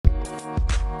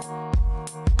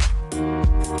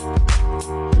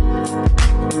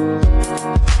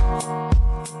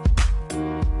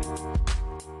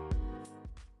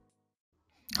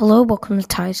Hello, welcome to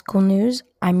Thai School News.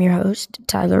 I'm your host,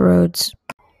 Tyler Rhodes.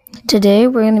 Today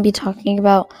we're going to be talking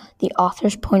about the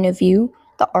author's point of view.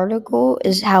 The article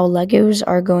is how Legos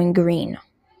are going green.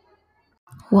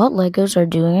 What Legos are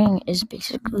doing is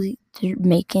basically they're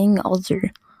making all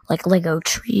their Lego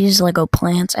trees, Lego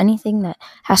plants, anything that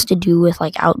has to do with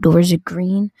outdoors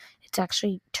green. It's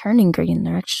actually turning green.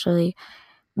 They're actually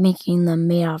making them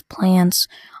made out of plants,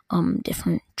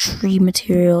 different tree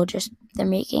material. They're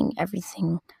making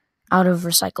everything out of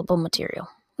recyclable material,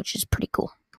 which is pretty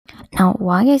cool. Now,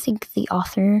 why I think the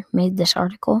author made this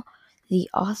article, the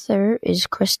author is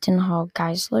Kristen Hall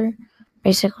Geisler.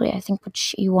 Basically, I think what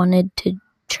she wanted to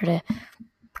try to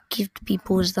give to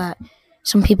people is that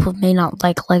some people may not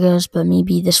like Legos, but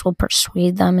maybe this will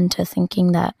persuade them into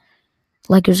thinking that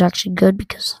Legos are actually good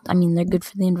because, they're good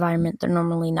for the environment. They're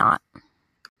normally not.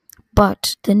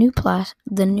 But the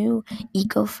new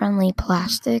eco-friendly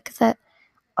plastic that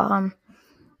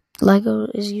Lego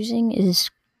is using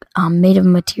is made of a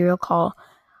material called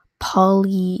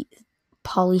polyethylene.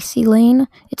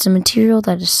 It's a material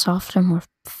that is softer and more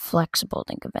flexible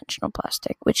than conventional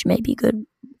plastic, which may be good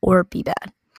or be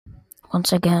bad.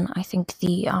 Once again, I think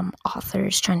the author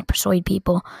is trying to persuade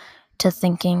people to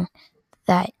thinking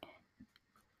that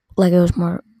Lego is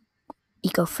more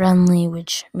eco-friendly,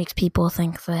 which makes people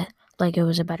think that Lego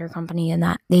is a better company and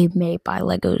that they may buy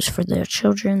Legos for their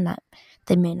children that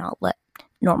they may not let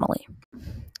normally.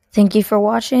 Thank you for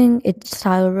watching. It's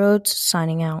Tyler Rhodes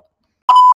signing out.